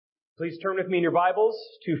Please turn with me in your Bibles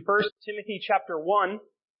to 1 Timothy chapter 1.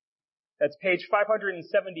 That's page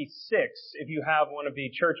 576 if you have one of the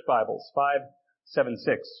church Bibles,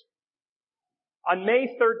 576. On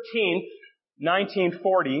May 13th,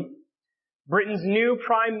 1940, Britain's new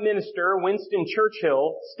Prime Minister, Winston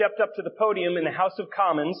Churchill, stepped up to the podium in the House of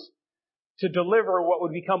Commons to deliver what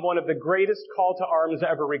would become one of the greatest call to arms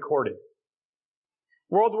ever recorded.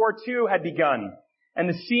 World War II had begun, and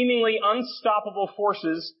the seemingly unstoppable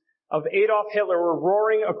forces of Adolf Hitler were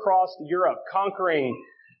roaring across Europe, conquering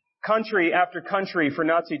country after country for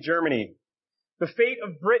Nazi Germany. The fate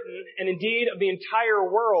of Britain, and indeed of the entire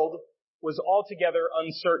world, was altogether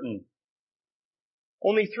uncertain.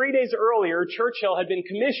 Only 3 days earlier, Churchill had been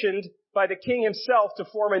commissioned by the king himself to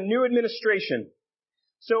form a new administration.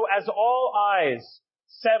 So as all eyes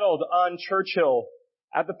settled on Churchill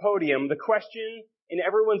at the podium, the question in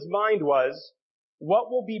everyone's mind was, what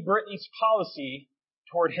will be Britain's policy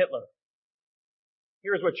toward Hitler?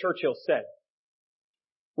 Here's what Churchill said.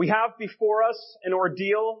 We have before us an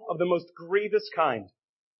ordeal of the most grievous kind.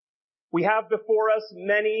 We have before us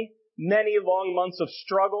many, many long months of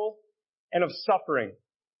struggle and of suffering.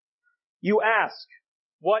 You ask,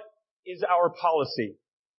 what is our policy?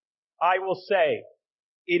 I will say,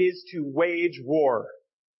 it is to wage war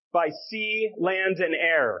by sea, land, and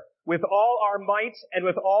air, with all our might and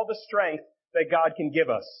with all the strength that God can give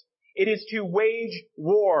us. It is to wage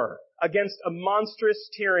war against a monstrous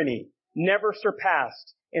tyranny never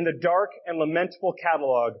surpassed in the dark and lamentable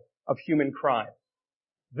catalog of human crime.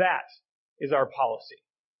 That is our policy.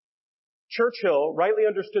 Churchill rightly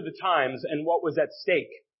understood the times and what was at stake.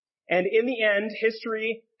 And in the end,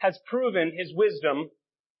 history has proven his wisdom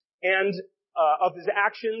and of his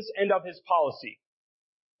actions and of his policy.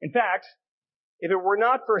 In fact, if it were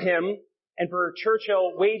not for him and for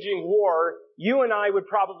Churchill waging war, you and I would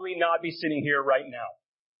probably not be sitting here right now.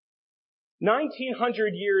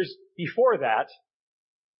 1900 years before that,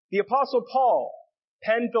 the Apostle Paul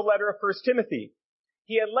penned the letter of 1 Timothy.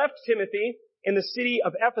 He had left Timothy in the city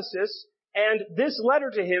of Ephesus, and this letter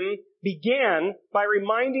to him began by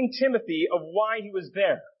reminding Timothy of why he was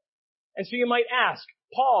there. And so you might ask,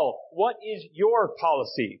 Paul, what is your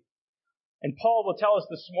policy? And Paul will tell us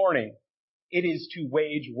this morning, it is to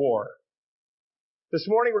wage war. This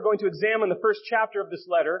morning we're going to examine the first chapter of this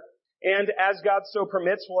letter, and as God so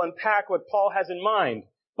permits, we'll unpack what Paul has in mind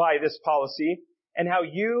by this policy and how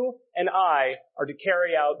you and I are to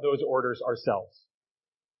carry out those orders ourselves.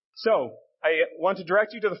 So, I want to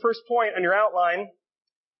direct you to the first point on your outline,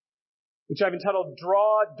 which I've entitled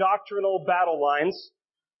Draw Doctrinal Battle Lines.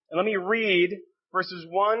 And let me read verses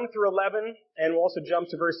 1 through 11, and we'll also jump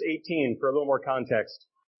to verse 18 for a little more context.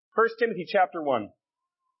 1 Timothy chapter 1.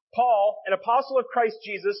 Paul, an apostle of Christ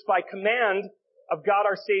Jesus, by command of God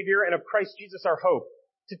our Savior and of Christ Jesus our hope,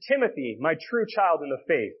 to Timothy, my true child in the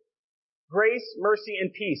faith. Grace, mercy,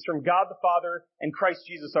 and peace from God the Father and Christ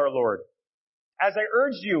Jesus our Lord. As I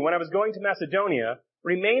urged you when I was going to Macedonia,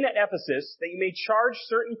 remain at Ephesus that you may charge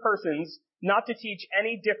certain persons not to teach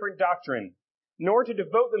any different doctrine, nor to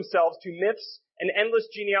devote themselves to myths and endless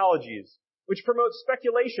genealogies, which promote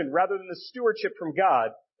speculation rather than the stewardship from God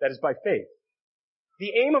that is by faith.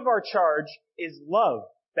 The aim of our charge is love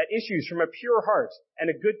that issues from a pure heart and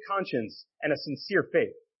a good conscience and a sincere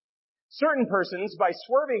faith. Certain persons, by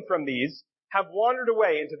swerving from these, have wandered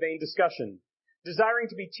away into vain discussion, desiring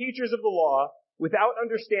to be teachers of the law without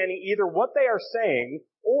understanding either what they are saying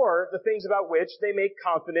or the things about which they make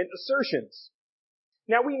confident assertions.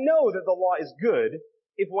 Now we know that the law is good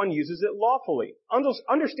if one uses it lawfully,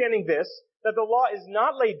 understanding this, that the law is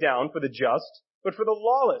not laid down for the just, but for the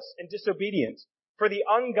lawless and disobedient, for the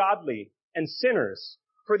ungodly and sinners,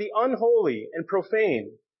 for the unholy and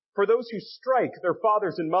profane, for those who strike their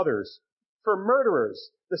fathers and mothers, for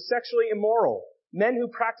murderers, the sexually immoral, men who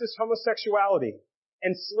practice homosexuality,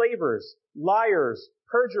 enslavers, liars,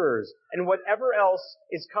 perjurers, and whatever else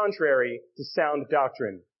is contrary to sound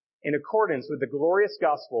doctrine, in accordance with the glorious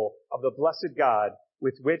gospel of the blessed God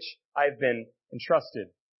with which I have been entrusted.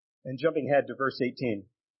 And jumping ahead to verse 18.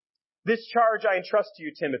 This charge I entrust to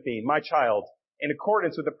you, Timothy, my child, in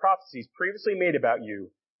accordance with the prophecies previously made about you,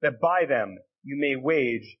 that by them you may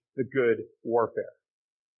wage the good warfare.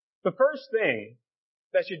 The first thing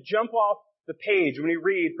that should jump off the page when we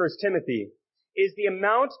read 1 Timothy is the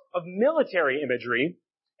amount of military imagery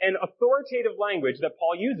and authoritative language that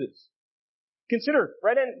Paul uses. Consider,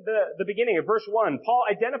 right in the beginning of verse 1, Paul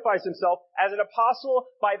identifies himself as an apostle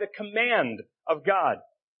by the command of God.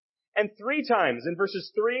 And 3 times in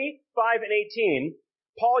verses 3, 5, and 18,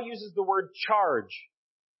 Paul uses the word charge.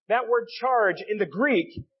 That word charge in the Greek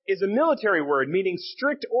is a military word meaning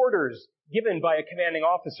strict orders given by a commanding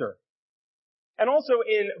officer. And also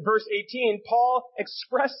in verse 18, Paul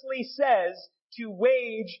expressly says to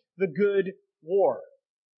wage the good war.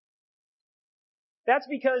 That's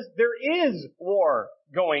because there is war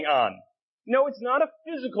going on. No, it's not a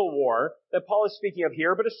physical war that Paul is speaking of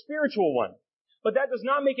here, but a spiritual one. But that does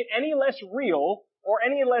not make it any less real or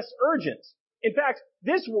any less urgent. In fact,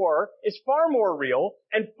 this war is far more real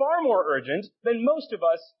and far more urgent than most of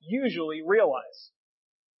us usually realize.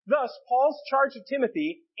 Thus, Paul's charge to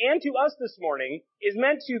Timothy and to us this morning is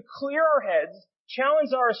meant to clear our heads, challenge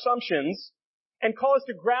our assumptions, and call us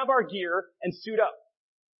to grab our gear and suit up.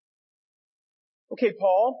 Okay,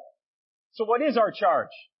 Paul, so what is our charge?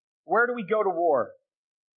 Where do we go to war?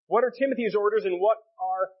 What are Timothy's orders and what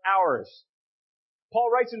are ours? Paul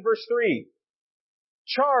writes in verse 3,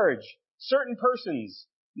 charge certain persons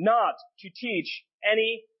not to teach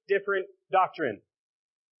any different doctrine.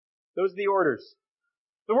 Those are the orders.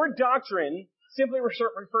 The word doctrine simply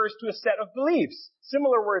refers to a set of beliefs.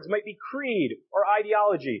 Similar words might be creed or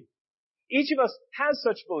ideology. Each of us has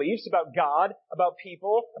such beliefs about God, about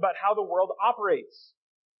people, about how the world operates.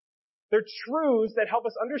 They're truths that help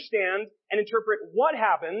us understand and interpret what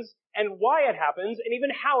happens and why it happens and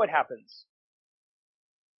even how it happens.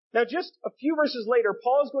 Now, just a few verses later,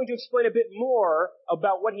 Paul is going to explain a bit more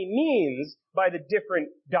about what he means by the different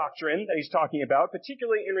doctrine that he's talking about,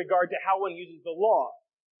 particularly in regard to how one uses the law.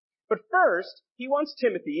 But first, he wants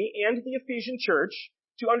Timothy and the Ephesian church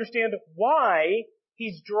to understand why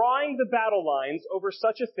he's drawing the battle lines over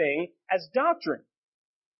such a thing as doctrine.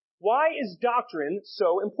 Why is doctrine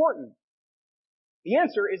so important? The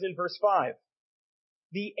answer is in verse 5.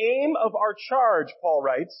 The aim of our charge, Paul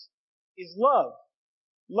writes, is love.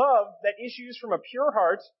 Love that issues from a pure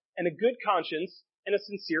heart and a good conscience and a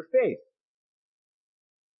sincere faith.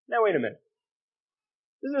 Now wait a minute.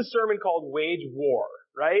 This is a sermon called Wage War,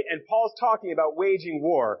 right? And Paul's talking about waging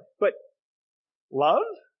war. But love?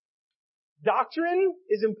 Doctrine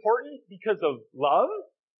is important because of love?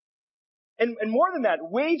 And more than that,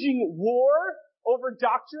 waging war over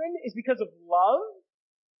doctrine is because of love?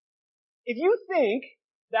 If you think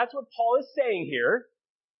that's what Paul is saying here,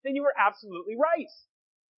 then you are absolutely right.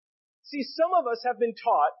 See, some of us have been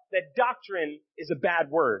taught that doctrine is a bad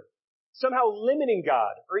word, somehow limiting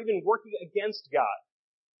God or even working against God.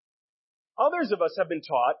 Others of us have been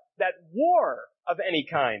taught that war of any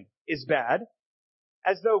kind is bad,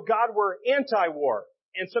 as though God were anti-war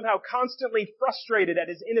and somehow constantly frustrated at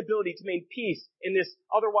his inability to maintain peace in this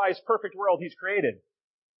otherwise perfect world he's created.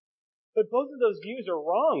 But both of those views are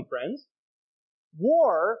wrong, friends.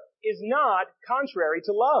 War is not contrary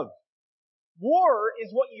to love. War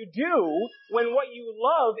is what you do when what you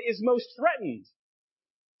love is most threatened.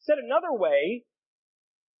 Said another way,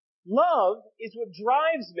 love is what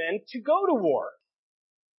drives men to go to war.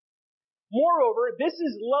 Moreover, this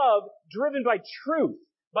is love driven by truth,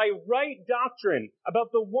 by right doctrine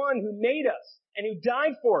about the one who made us and who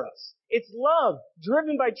died for us. It's love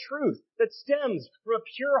driven by truth that stems from a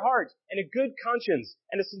pure heart and a good conscience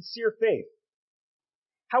and a sincere faith.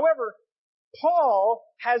 However, Paul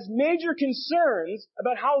has major concerns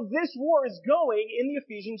about how this war is going in the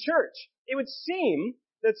Ephesian church. It would seem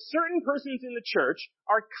that certain persons in the church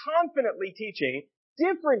are confidently teaching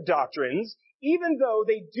different doctrines, even though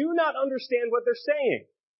they do not understand what they're saying.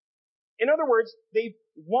 In other words, they've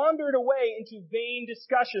wandered away into vain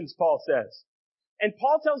discussions, Paul says. And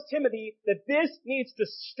Paul tells Timothy that this needs to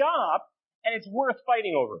stop, and it's worth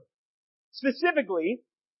fighting over. Specifically,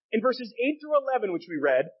 in verses 8 through 11, which we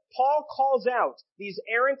read, Paul calls out these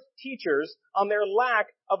errant teachers on their lack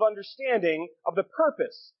of understanding of the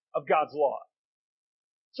purpose of God's law.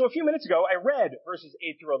 So a few minutes ago, I read verses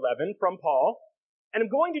 8 through 11 from Paul, and I'm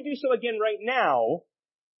going to do so again right now,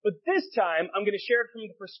 but this time I'm going to share it from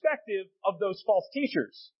the perspective of those false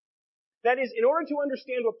teachers. That is, in order to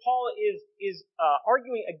understand what Paul is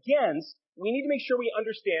arguing against, we need to make sure we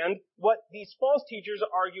understand what these false teachers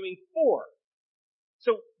are arguing for.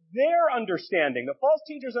 So their understanding, the false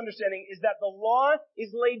teacher's understanding, is that the law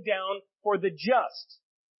is laid down for the just.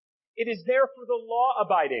 It is there for the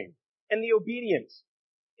law-abiding and the obedient.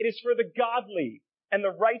 It is for the godly and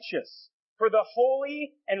the righteous, for the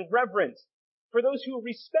holy and reverent, for those who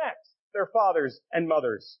respect their fathers and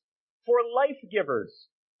mothers, for life-givers,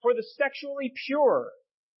 for the sexually pure,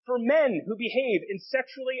 for men who behave in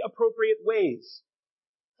sexually appropriate ways,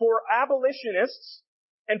 for abolitionists,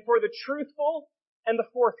 and for the truthful and the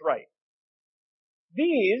forthright.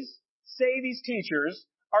 These, say these teachers,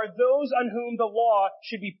 are those on whom the law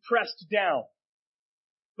should be pressed down.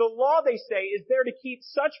 The law, they say, is there to keep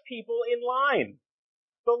such people in line.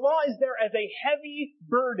 The law is there as a heavy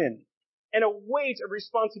burden, and a weight of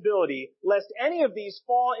responsibility, lest any of these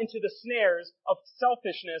fall into the snares of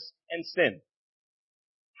selfishness and sin.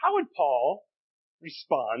 How would Paul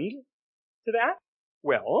respond to that?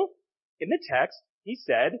 Well, in the text, he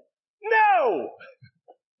said, no!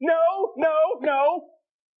 No, no, no,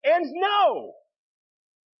 and no!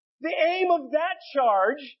 The aim of that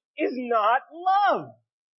charge is not love.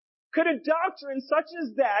 Could a doctrine such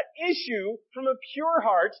as that issue from a pure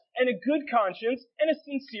heart and a good conscience and a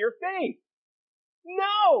sincere faith?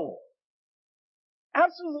 No!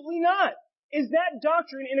 Absolutely not. Is that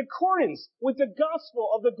doctrine in accordance with the gospel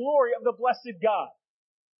of the glory of the blessed God?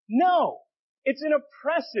 No. It's an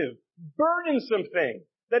oppressive, burdensome thing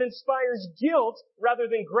that inspires guilt rather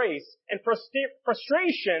than grace and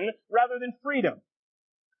frustration rather than freedom.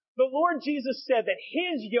 The Lord Jesus said that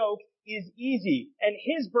His yoke is easy and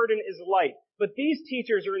His burden is light. But these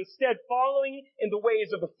teachers are instead following in the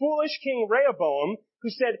ways of the foolish King Rehoboam, who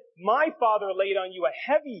said, my Father laid on you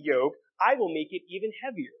a heavy yoke, I will make it even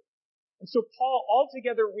heavier. And so Paul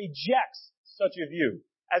altogether rejects such a view,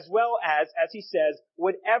 as well as he says,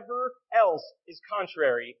 whatever else is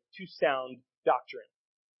contrary to sound doctrine.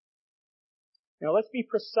 Now let's be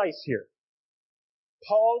precise here.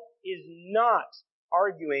 Paul is not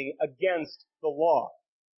arguing against the law.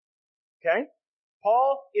 Okay?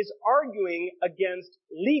 Paul is arguing against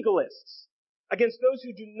legalists, against those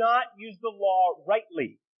who do not use the law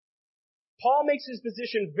rightly. Paul makes his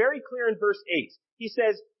position very clear in verse 8. He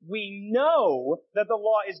says, we know that the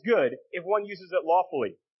law is good if one uses it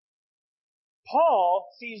lawfully. Paul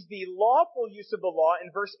sees the lawful use of the law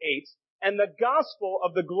in verse 8 and the gospel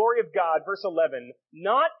of the glory of God, verse 11,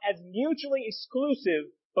 not as mutually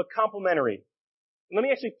exclusive but complementary. Let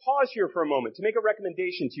me actually pause here for a moment to make a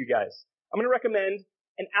recommendation to you guys. I'm going to recommend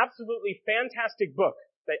an absolutely fantastic book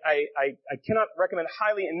that I cannot recommend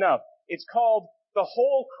highly enough. It's called The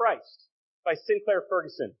Whole Christ by Sinclair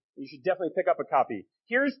Ferguson. You should definitely pick up a copy.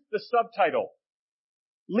 Here's the subtitle.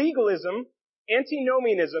 Legalism,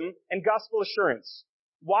 Antinomianism, and Gospel Assurance.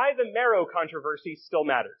 Why the marrow controversy still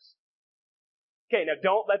matters. Okay, now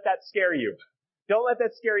don't let that scare you. Don't let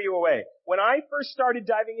that scare you away. When I first started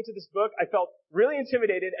diving into this book, I felt really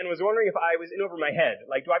intimidated and was wondering if I was in over my head.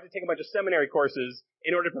 Like, do I have to take a bunch of seminary courses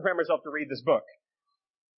in order to prepare myself to read this book?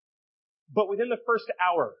 But within the first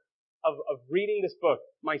hour of reading this book,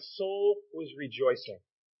 my soul was rejoicing.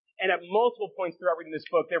 And at multiple points throughout reading this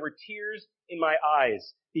book, there were tears in my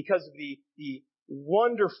eyes because of the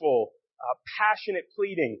wonderful, passionate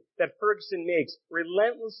pleading that Ferguson makes,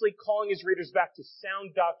 relentlessly calling his readers back to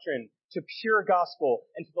sound doctrine, to pure gospel,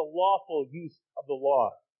 and to the lawful use of the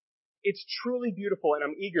law. It's truly beautiful, and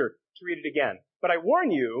I'm eager to read it again. But I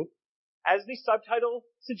warn you, as the subtitle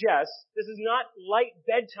suggests, this is not light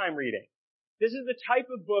bedtime reading. This is the type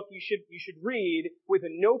of book you should read with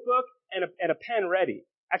a notebook and a pen ready.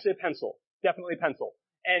 Actually, a pencil. Definitely a pencil.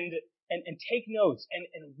 And take notes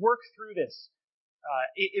and work through this.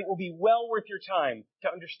 It will be well worth your time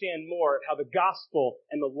to understand more of how the gospel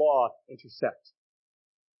and the law intersect.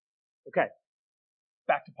 Okay.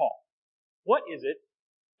 Back to Paul. What is it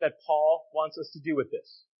that Paul wants us to do with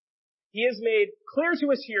this? He has made clear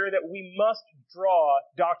to us here that we must draw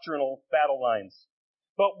doctrinal battle lines.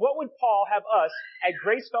 But what would Paul have us at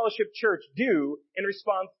Grace Fellowship Church do in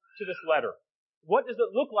response to this letter? What does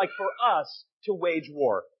it look like for us to wage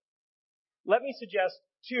war? Let me suggest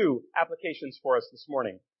two applications for us this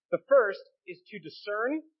morning. The first is to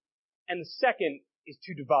discern, and the second is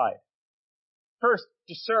to divide. First,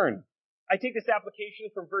 discern. I take this application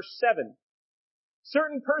from verse 7.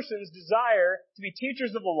 Certain persons desire to be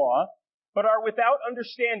teachers of the law, but are without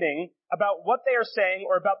understanding about what they are saying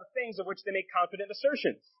or about the things of which they make confident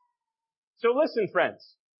assertions. So listen,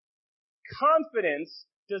 friends. Confidence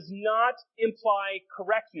does not imply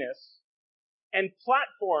correctness, and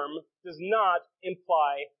platform does not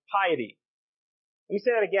imply piety. Let me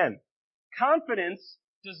say that again. Confidence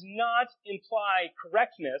does not imply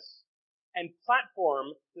correctness, and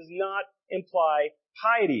platform does not imply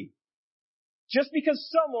piety. Just because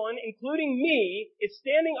someone, including me, is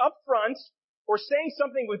standing up front or saying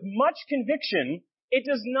something with much conviction, it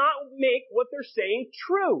does not make what they're saying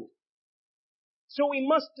true. So we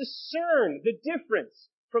must discern the difference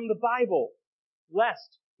from the Bible,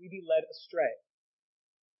 lest we be led astray.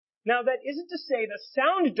 Now, that isn't to say that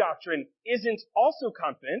sound doctrine isn't also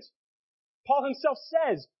confident. Paul himself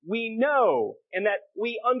says we know and that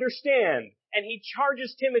we understand, and he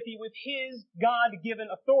charges Timothy with his God-given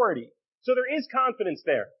authority. So there is confidence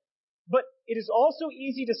there. But it is also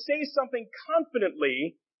easy to say something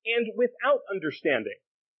confidently and without understanding.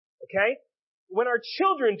 Okay? When our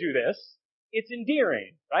children do this, it's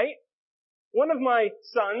endearing, right? One of my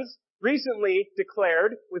sons recently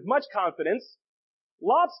declared with much confidence,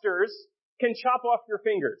 lobsters can chop off your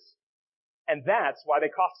fingers. And that's why they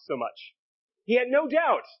cost so much. He had no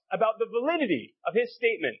doubt about the validity of his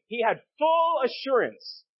statement. He had full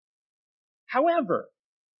assurance. However,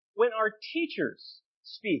 when our teachers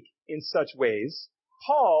speak in such ways,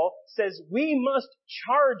 Paul says we must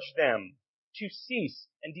charge them to cease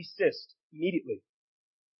and desist immediately.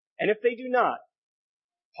 And if they do not,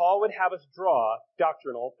 Paul would have us draw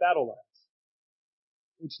doctrinal battle lines.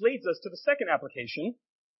 Which leads us to the second application,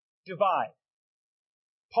 divide.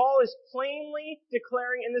 Paul is plainly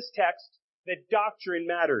declaring in this text that doctrine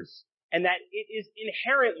matters and that it is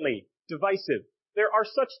inherently divisive. There are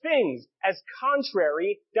such things as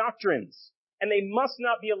contrary doctrines, and they must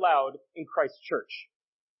not be allowed in Christ's church.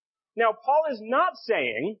 Now, Paul is not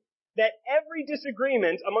saying that every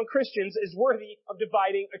disagreement among Christians is worthy of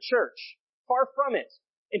dividing a church. Far from it.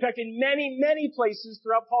 In fact, in many, many places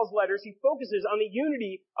throughout Paul's letters, he focuses on the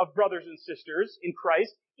unity of brothers and sisters in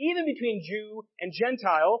Christ, even between Jew and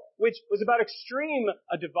Gentile, which was about extreme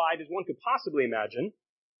a divide as one could possibly imagine.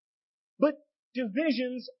 But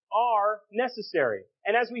divisions are necessary.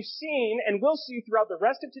 And as we've seen and will see throughout the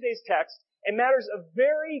rest of today's text, it matters a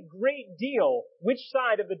very great deal which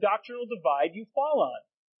side of the doctrinal divide you fall on.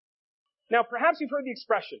 Now, perhaps you've heard the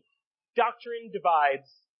expression, doctrine divides,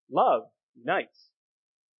 love unites.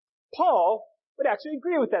 Paul would actually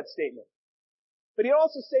agree with that statement. But he'd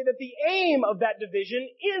also say that the aim of that division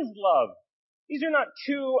is love. These are not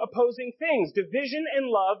two opposing things. Division and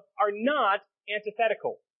love are not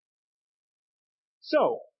antithetical.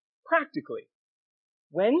 So, practically,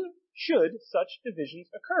 when should such divisions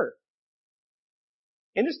occur?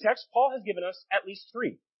 In this text, Paul has given us at least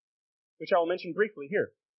three, which I will mention briefly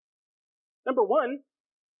here. Number one,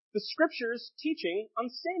 the Scripture's teaching on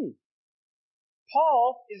sin.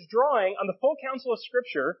 Paul is drawing on the full counsel of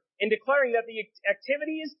Scripture and declaring that the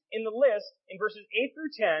activities in the list in verses 8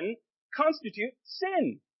 through 10 constitute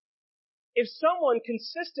sin. If someone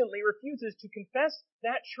consistently refuses to confess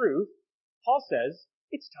that truth, Paul says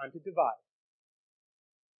it's time to divide.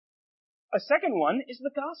 A second one is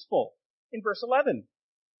the gospel in verse 11.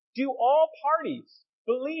 Do all parties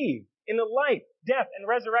believe in the life, death, and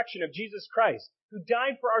resurrection of Jesus Christ, who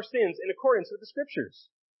died for our sins in accordance with the Scriptures?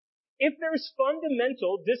 If there's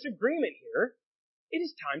fundamental disagreement here, it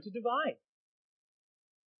is time to divide.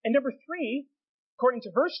 And number three, according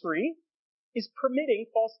to verse 3, is permitting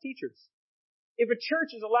false teachers. If a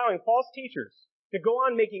church is allowing false teachers to go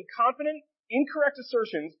on making confident, incorrect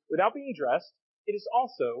assertions without being addressed, it is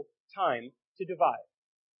also time to divide.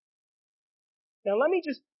 Now let me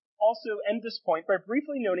just also end this point by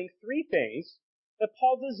briefly noting three things that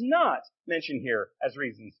Paul does not mention here as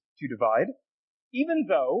reasons to divide, even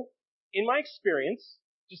though, in my experience,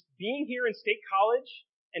 just being here in State College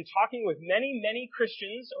and talking with many, many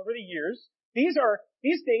Christians over the years, these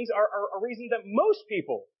things are reasons that most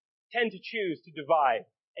people tend to choose to divide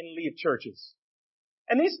and leave churches.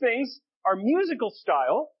 And these things are musical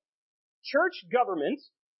style, church government,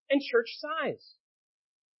 and church size.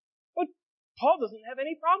 But Paul doesn't have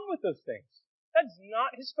any problem with those things. That's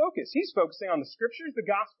not his focus. He's focusing on the Scriptures, the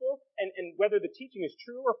gospel, and whether the teaching is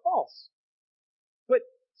true or false. But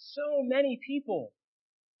so many people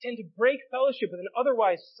tend to break fellowship with an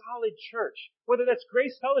otherwise solid church, whether that's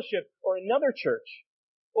Grace Fellowship or another church,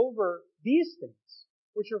 over these things,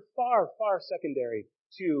 which are far, far secondary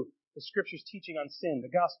to the Scripture's teaching on sin, the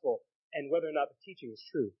gospel, and whether or not the teaching is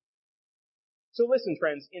true. So listen,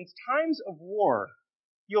 friends, in times of war,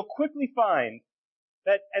 you'll quickly find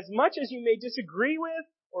that as much as you may disagree with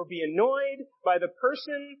or be annoyed by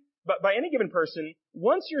by any given person,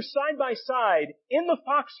 once you're side by side in the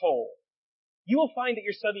foxhole, you will find that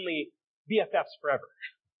you're suddenly BFFs forever.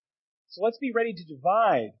 So let's be ready to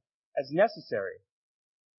divide as necessary,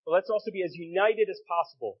 but let's also be as united as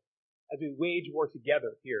possible as we wage war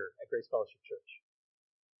together here at Grace Fellowship Church.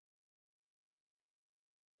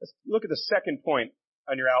 Let's look at the second point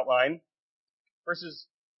on your outline, verses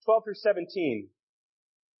 12 through 17.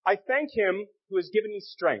 I thank him who has given me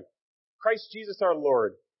strength, Christ Jesus our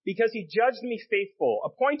Lord, because he judged me faithful,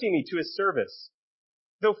 appointing me to his service.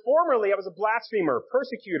 Though formerly I was a blasphemer,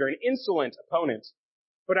 persecutor, and insolent opponent,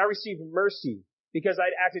 but I received mercy because I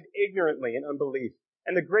had acted ignorantly in unbelief,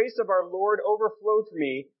 and the grace of our Lord overflowed for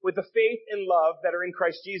me with the faith and love that are in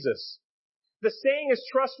Christ Jesus. The saying is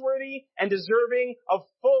trustworthy and deserving of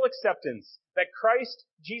full acceptance, that Christ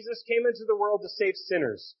Jesus came into the world to save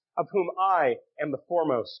sinners, of whom I am the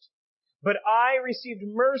foremost. But I received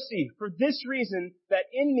mercy for this reason, that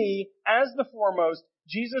in me, as the foremost,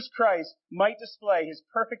 Jesus Christ might display his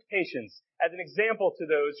perfect patience as an example to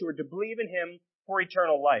those who are to believe in him for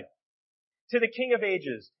eternal life. To the King of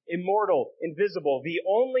ages, immortal, invisible, the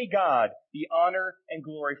only God, be honor and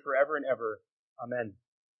glory forever and ever. Amen.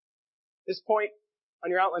 This point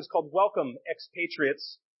on your outline is called Welcome,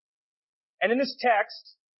 Expatriates. And in this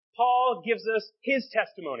text, Paul gives us his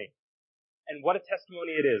testimony. And what a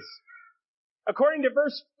testimony it is. According to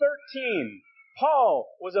verse 13, Paul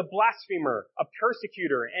was a blasphemer, a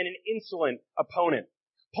persecutor, and an insolent opponent.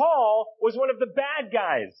 Paul was one of the bad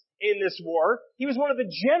guys in this war. He was one of the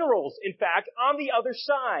generals, in fact, on the other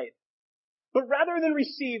side. But rather than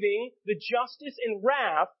receiving the justice and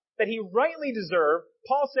wrath that he rightly deserved,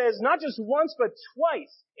 Paul says not just once but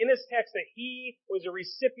twice in this text that he was a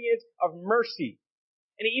recipient of mercy.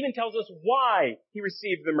 And he even tells us why he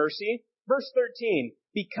received the mercy. Verse 13,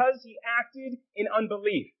 because he acted in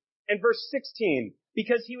unbelief. And verse 16,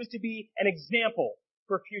 because he was to be an example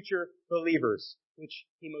for future believers, which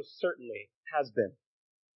he most certainly has been.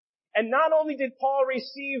 And not only did Paul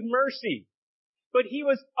receive mercy, but he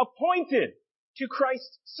was appointed to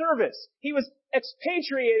Christ's service. He was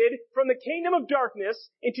expatriated from the kingdom of darkness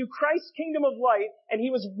into Christ's kingdom of light, and he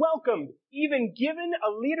was welcomed, even given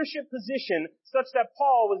a leadership position such that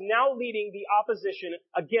Paul was now leading the opposition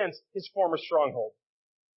against his former stronghold.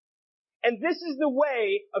 And this is the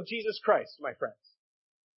way of Jesus Christ, my friends.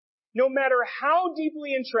 No matter how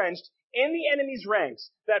deeply entrenched in the enemy's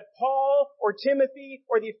ranks that Paul or Timothy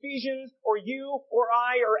or the Ephesians or you or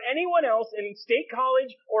I or anyone else in State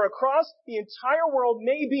College or across the entire world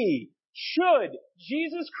may be, should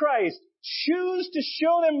Jesus Christ choose to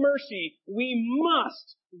show them mercy, we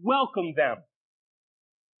must welcome them.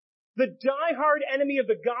 The die-hard enemy of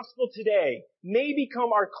the gospel today may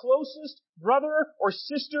become our closest brother or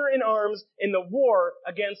sister in arms in the war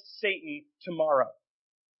against Satan tomorrow.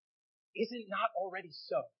 Is it not already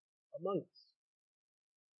so among us?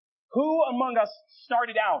 Who among us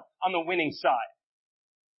started out on the winning side?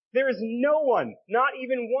 There is no one, not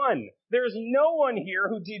even one. There is no one here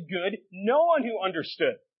who did good, no one who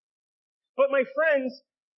understood. But my friends,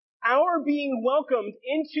 our being welcomed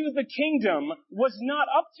into the kingdom was not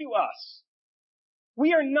up to us.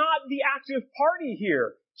 We are not the active party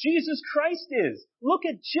here. Jesus Christ is. Look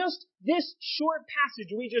at just this short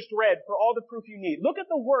passage we just read for all the proof you need. Look at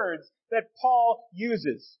the words that Paul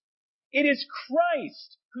uses. It is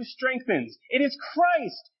Christ who strengthens. It is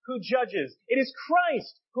Christ who judges. It is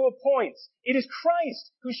Christ who appoints. It is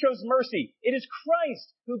Christ who shows mercy. It is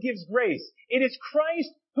Christ who gives grace. It is Christ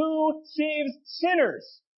who saves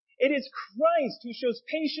sinners. It is Christ who shows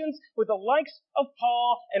patience with the likes of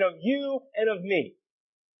Paul and of you and of me.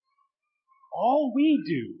 All we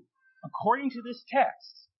do, according to this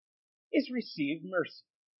text, is receive mercy.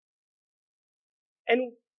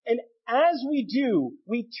 And as we do,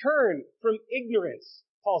 we turn from ignorance,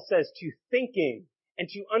 Paul says, to thinking and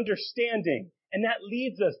to understanding. And that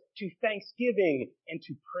leads us to thanksgiving and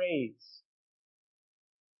to praise.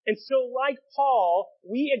 And so, like Paul,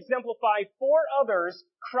 we exemplify for others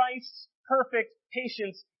Christ's perfect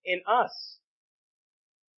patience in us.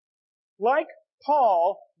 Like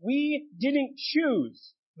Paul, we didn't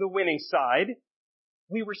choose the winning side.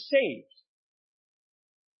 We were saved.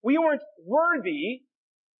 We weren't worthy.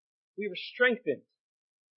 We were strengthened.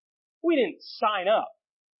 We didn't sign up.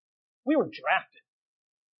 We were drafted.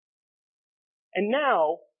 And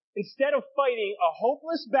now, instead of fighting a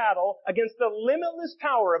hopeless battle against the limitless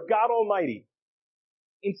power of God Almighty,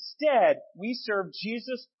 instead we serve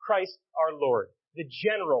Jesus Christ our Lord, the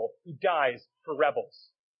general who dies for rebels,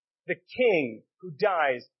 the King who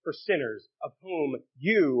dies for sinners, of whom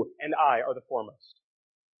you and I are the foremost.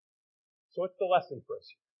 So what's the lesson for us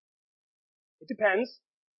here? It depends.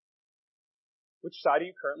 Which side are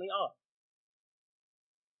you currently on?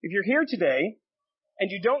 If you're here today and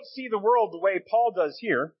you don't see the world the way Paul does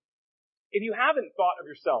here, if you haven't thought of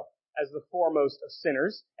yourself as the foremost of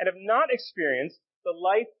sinners and have not experienced the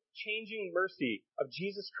life-changing mercy of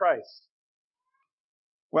Jesus Christ,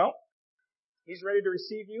 well, He's ready to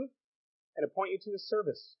receive you and appoint you to His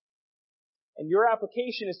service. And your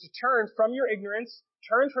application is to turn from your ignorance,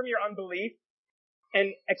 turn from your unbelief,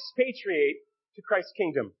 and expatriate to Christ's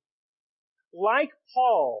kingdom. Like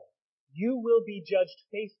Paul, you will be judged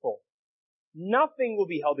faithful. Nothing will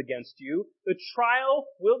be held against you. The trial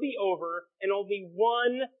will be over, and only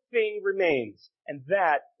one thing remains, and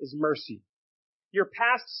that is mercy. Your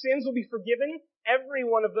past sins will be forgiven, every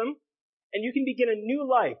one of them, and you can begin a new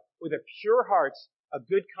life with a pure heart, a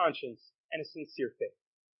good conscience, and a sincere faith.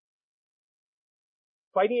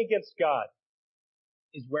 Fighting against God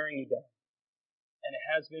is wearing you down, and it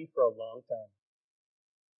has been for a long time.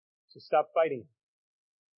 So stop fighting.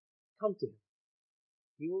 Come to Him.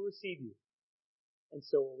 He will receive you, and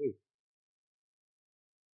so will we.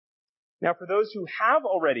 Now for those who have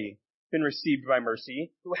already been received by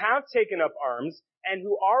mercy, who have taken up arms, and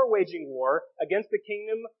who are waging war against the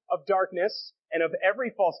kingdom of darkness and of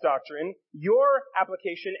every false doctrine, your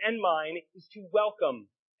application and mine is to welcome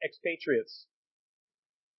expatriates.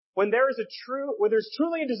 When there's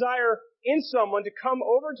truly a desire in someone to come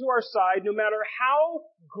over to our side, no matter how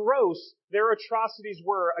gross their atrocities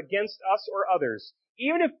were against us or others,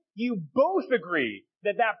 even if you both agree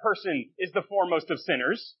that that person is the foremost of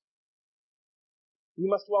sinners, we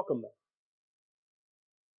must welcome them.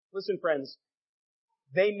 Listen, friends,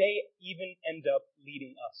 they may even end up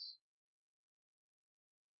leading us.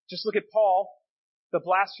 Just look at Paul, the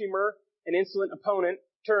blasphemer and insolent opponent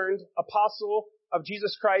turned apostle of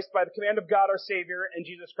Jesus Christ by the command of God our Savior and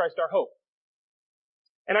Jesus Christ our hope.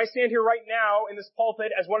 And I stand here right now in this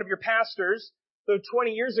pulpit as one of your pastors, though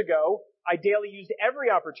 20 years ago I daily used every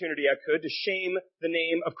opportunity I could to shame the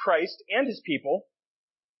name of Christ and his people.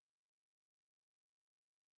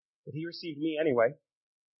 But he received me anyway.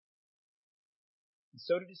 And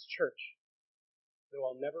so did his church, though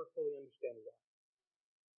I'll never fully understand why.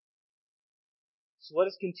 So let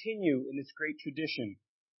us continue in this great tradition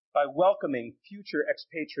by welcoming future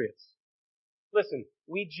expatriates. Listen,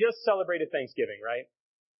 we just celebrated Thanksgiving, right?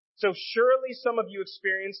 So surely some of you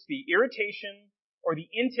experienced the irritation or the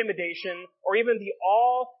intimidation or even the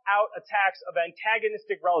all-out attacks of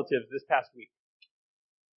antagonistic relatives this past week.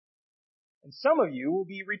 And some of you will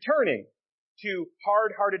be returning to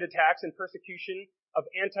hard-hearted attacks and persecution of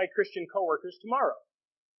anti-Christian coworkers tomorrow.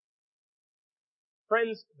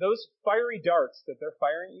 Friends, those fiery darts that they're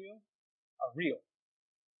firing at you are real.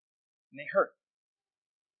 And they hurt.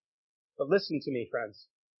 But listen to me, friends.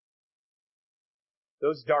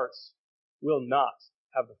 Those darts will not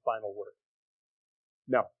have the final word.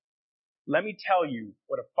 No. Let me tell you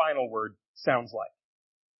what a final word sounds like.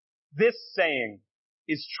 This saying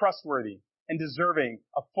is trustworthy and deserving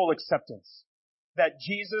of full acceptance. That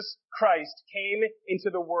Jesus Christ came into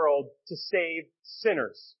the world to save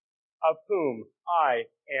sinners, of whom I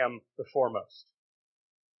am the foremost.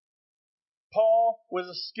 Paul was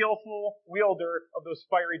a skillful wielder of those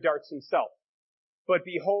fiery darts himself. But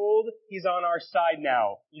behold, he's on our side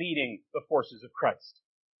now, leading the forces of Christ.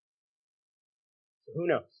 So who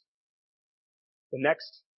knows? The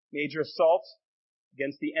next major assault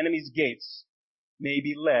against the enemy's gates may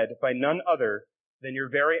be led by none other than your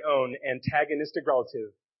very own antagonistic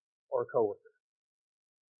relative or coworker.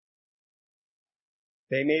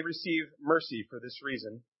 They may receive mercy for this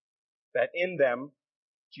reason, that in them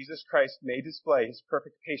Jesus Christ may display his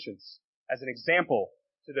perfect patience as an example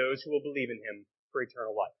to those who will believe in him for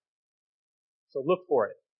eternal life. So look for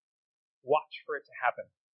it. Watch for it to happen.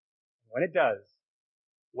 And when it does,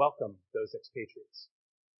 welcome those expatriates.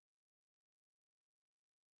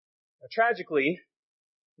 Now, tragically,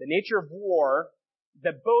 the nature of war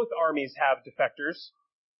that both armies have defectors,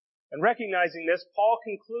 and recognizing this, Paul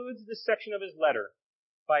concludes this section of his letter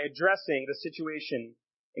by addressing the situation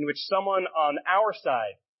in which someone on our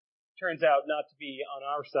side turns out not to be on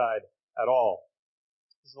our side at all.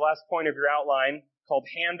 This is the last point of your outline, called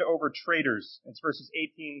Hand Over Traitors. It's verses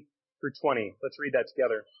 18 through 20. Let's read that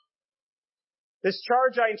together. This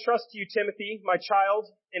charge I entrust to you, Timothy, my child,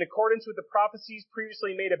 in accordance with the prophecies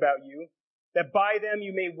previously made about you, that by them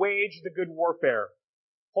you may wage the good warfare,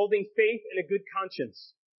 holding faith and a good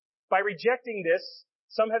conscience. By rejecting this,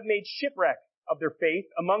 some have made shipwreck of their faith,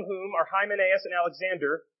 among whom are Hymenaeus and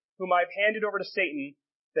Alexander, whom I have handed over to Satan,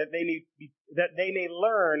 that they may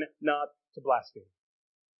learn not to blaspheme.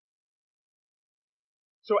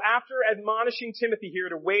 So after admonishing Timothy here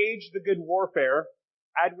to wage the good warfare,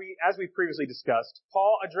 as we previously discussed,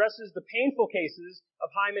 Paul addresses the painful cases of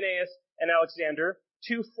Hymenaeus and Alexander,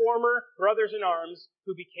 two former brothers in arms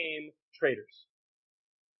who became traitors.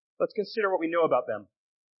 Let's consider what we know about them.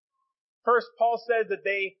 First, Paul says that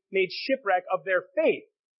they made shipwreck of their faith,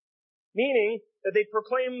 meaning that they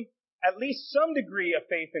proclaimed at least some degree of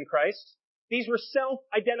faith in Christ. These were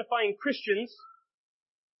self-identifying Christians.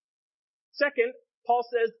 Second, Paul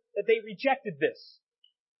says that they rejected this.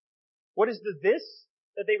 What is the this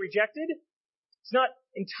that they rejected? It's not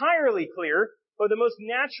entirely clear, but the most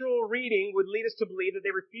natural reading would lead us to believe that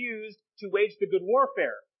they refused to wage the good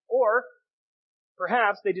warfare, or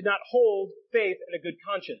perhaps they did not hold faith and a good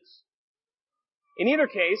conscience. In either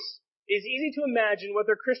case, it is easy to imagine what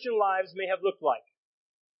their Christian lives may have looked like.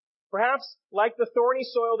 Perhaps, like the thorny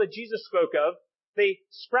soil that Jesus spoke of, they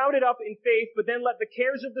sprouted up in faith, but then let the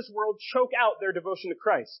cares of this world choke out their devotion to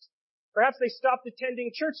Christ. Perhaps they stopped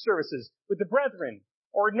attending church services with the brethren,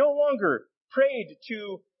 or no longer prayed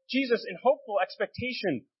to Jesus in hopeful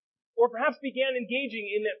expectation, or perhaps began engaging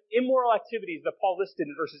in the immoral activities that Paul listed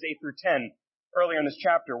in verses 8 through 10 earlier in this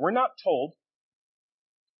chapter. We're not told.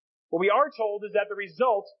 What we are told is that the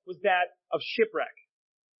result was that of shipwreck,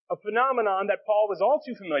 a phenomenon that Paul was all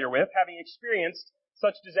too familiar with, having experienced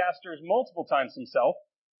such disasters multiple times himself.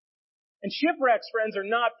 And shipwrecks, friends, are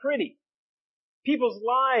not pretty. People's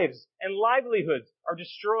lives and livelihoods are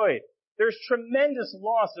destroyed. There's tremendous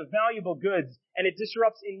loss of valuable goods, and it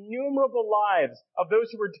disrupts innumerable lives of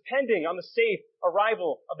those who were depending on the safe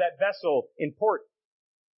arrival of that vessel in port.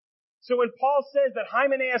 So when Paul says that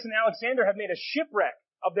Hymenaeus and Alexander have made a shipwreck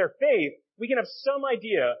of their faith, we can have some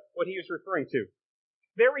idea what he is referring to.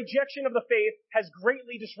 Their rejection of the faith has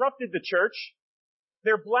greatly disrupted the church.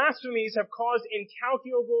 Their blasphemies have caused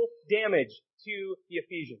incalculable damage to the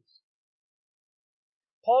Ephesians.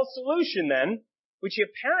 Paul's solution then, which he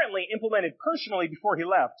apparently implemented personally before he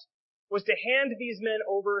left, was to hand these men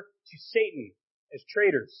over to Satan as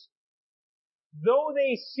traitors. Though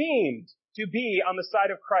they seemed to be on the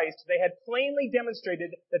side of Christ, they had plainly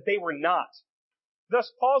demonstrated that they were not.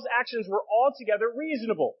 Thus, Paul's actions were altogether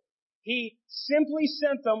reasonable. He simply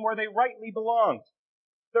sent them where they rightly belonged.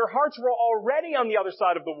 Their hearts were already on the other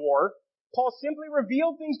side of the war. Paul simply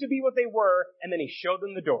revealed things to be what they were, and then he showed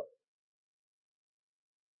them the door.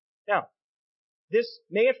 Now, this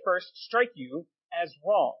may at first strike you as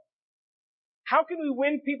wrong. How can we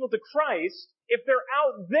win people to Christ if they're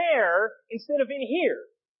out there instead of in here,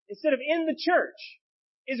 instead of in the church?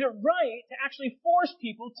 Is it right to actually force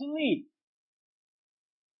people to leave?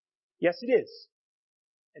 Yes, it is.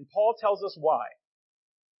 And Paul tells us why.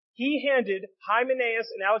 He handed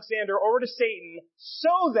Hymenaeus and Alexander over to Satan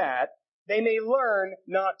so that they may learn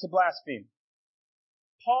not to blaspheme.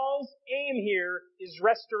 Paul's aim here is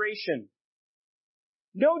restoration.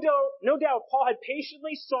 No doubt Paul had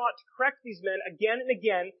patiently sought to correct these men again and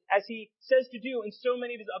again, as he says to do in so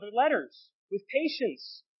many of his other letters, with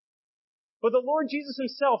patience. But the Lord Jesus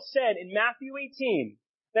himself said in Matthew 18,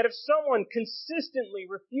 that if someone consistently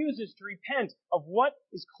refuses to repent of what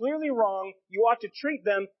is clearly wrong, you ought to treat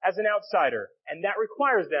them as an outsider, and that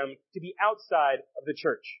requires them to be outside of the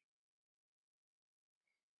church.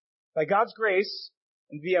 By God's grace,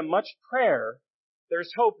 and via much prayer,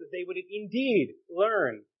 there's hope that they would indeed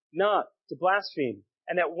learn not to blaspheme,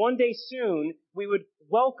 and that one day soon we would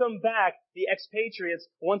welcome back the expatriates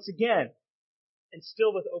once again, and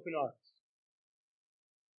still with open arms.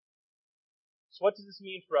 So what does this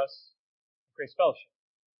mean for us at Grace Fellowship?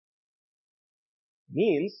 It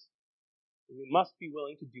means that we must be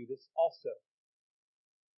willing to do this also.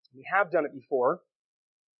 We have done it before.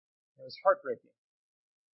 It was heartbreaking.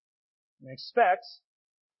 And I expect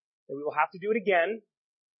that we will have to do it again,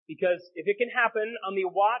 because if it can happen on the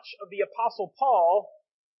watch of the Apostle Paul,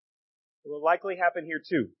 it will likely happen here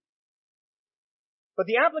too. But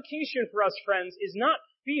the application for us, friends, is not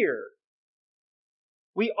fear.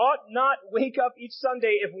 We ought not wake up each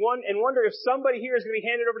Sunday and wonder if somebody here is going to be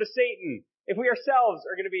handed over to Satan, if we ourselves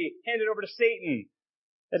are going to be handed over to Satan.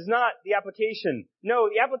 That is not the application.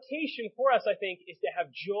 No, the application for us, I think, is to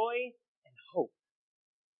have joy and hope.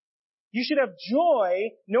 You should have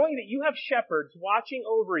joy knowing that you have shepherds watching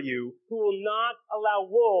over you who will not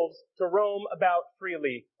allow wolves to roam about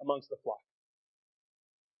freely amongst the flock.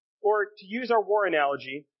 Or to use our war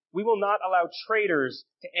analogy, we will not allow traitors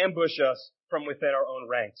to ambush us from within our own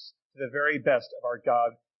ranks to the very best of our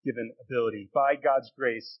God-given ability. By God's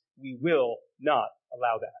grace, we will not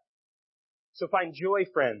allow that. So find joy,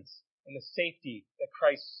 friends, in the safety that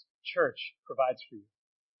Christ's church provides for you.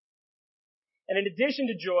 And in addition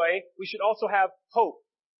to joy, we should also have hope.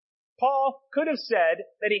 Paul could have said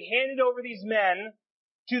that he handed over these men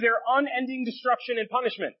to their unending destruction and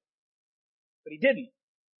punishment, but he didn't.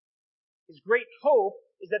 His great hope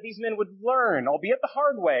is that these men would learn, albeit the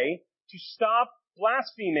hard way, to stop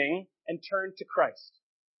blaspheming and turn to Christ.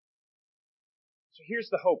 So here's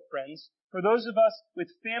the hope, friends. For those of us with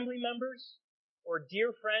family members, or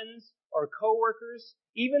dear friends, or co-workers,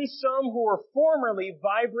 even some who were formerly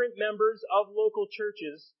vibrant members of local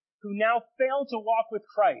churches, who now fail to walk with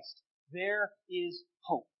Christ, there is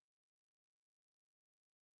hope.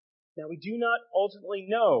 Now we do not ultimately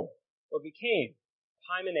know what became of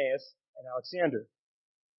Hymenaeus and Alexander.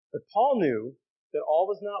 But Paul knew that all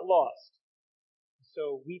was not lost.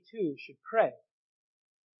 So we too should pray.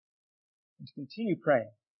 And to continue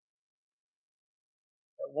praying.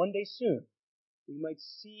 That one day soon, we might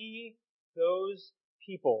see those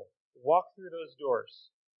people walk through those doors,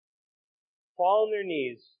 fall on their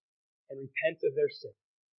knees, and repent of their sin.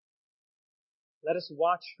 Let us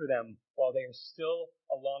watch for them while they are still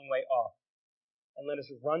a long way off. And let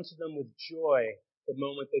us run to them with joy the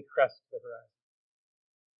moment they crest the horizon.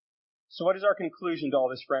 So what is our conclusion to all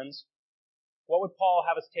this, friends? What would Paul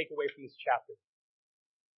have us take away from this chapter?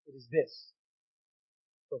 It is this.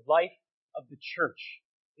 The life of the church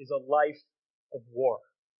is a life of war.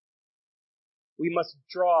 We must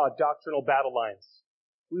draw doctrinal battle lines.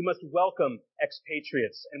 We must welcome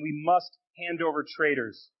expatriates, and we must hand over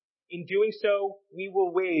traitors. In doing so, we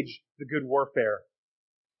will wage the good warfare.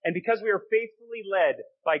 And because we are faithfully led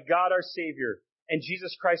by God our Savior and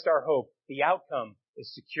Jesus Christ our hope, the outcome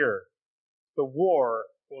is secure. The war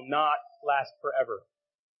will not last forever,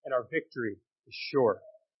 and our victory is sure.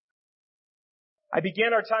 I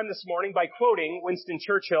began our time this morning by quoting Winston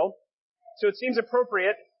Churchill, so it seems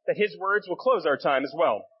appropriate that his words will close our time as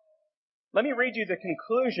well. Let me read you the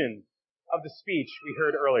conclusion of the speech we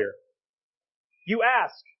heard earlier. You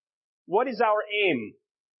ask, what is our aim?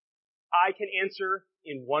 I can answer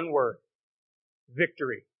in one word.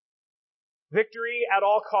 Victory. Victory at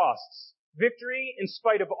all costs. Victory in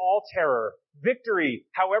spite of all terror. Victory,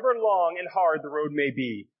 however long and hard the road may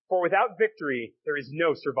be. For without victory, there is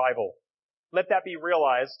no survival. Let that be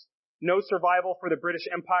realized. No survival for the British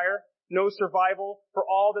Empire. No survival for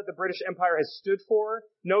all that the British Empire has stood for.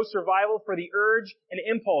 No survival for the urge and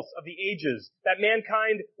impulse of the ages that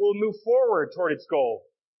mankind will move forward toward its goal.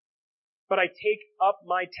 But I take up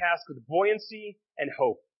my task with buoyancy and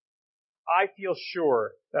hope. I feel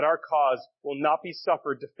sure that our cause will not be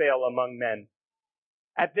suffered to fail among men.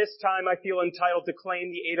 At this time, I feel entitled to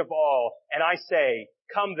claim the aid of all, and I say,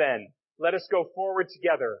 come then, let us go forward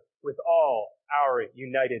together with all our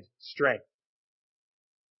united strength.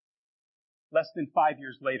 Less than 5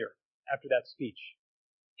 years later, after that speech,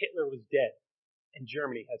 Hitler was dead and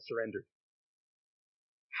Germany had surrendered.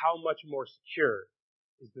 How much more secure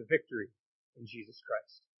is the victory in Jesus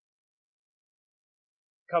Christ?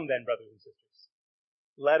 Come then, brothers and sisters.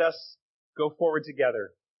 Let us go forward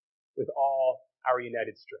together with all our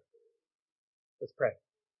united strength. Let's pray.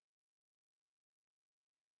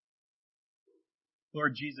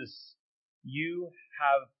 Lord Jesus, you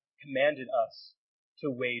have commanded us to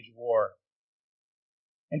wage war.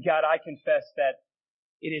 And God, I confess that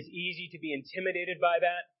it is easy to be intimidated by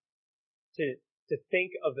that, to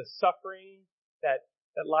think of the suffering that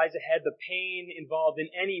lies ahead, the pain involved in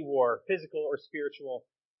any war, physical or spiritual,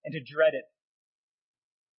 and to dread it.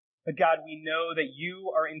 But God, we know that you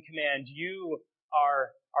are in command. You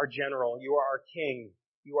are our general. You are our king.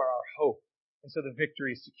 You are our hope. And so the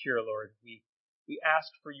victory is secure, Lord. We ask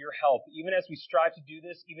for your help. Even as we strive to do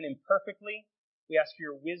this, even imperfectly, we ask for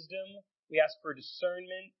your wisdom. We ask for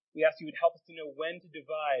discernment. We ask you would help us to know when to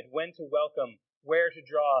divide, when to welcome, where to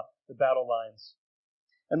draw the battle lines.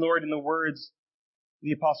 And Lord, in the words of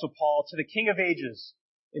the Apostle Paul, to the King of ages,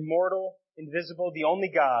 immortal, invisible, the only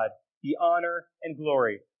God, be honor and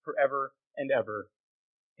glory forever and ever.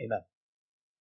 Amen.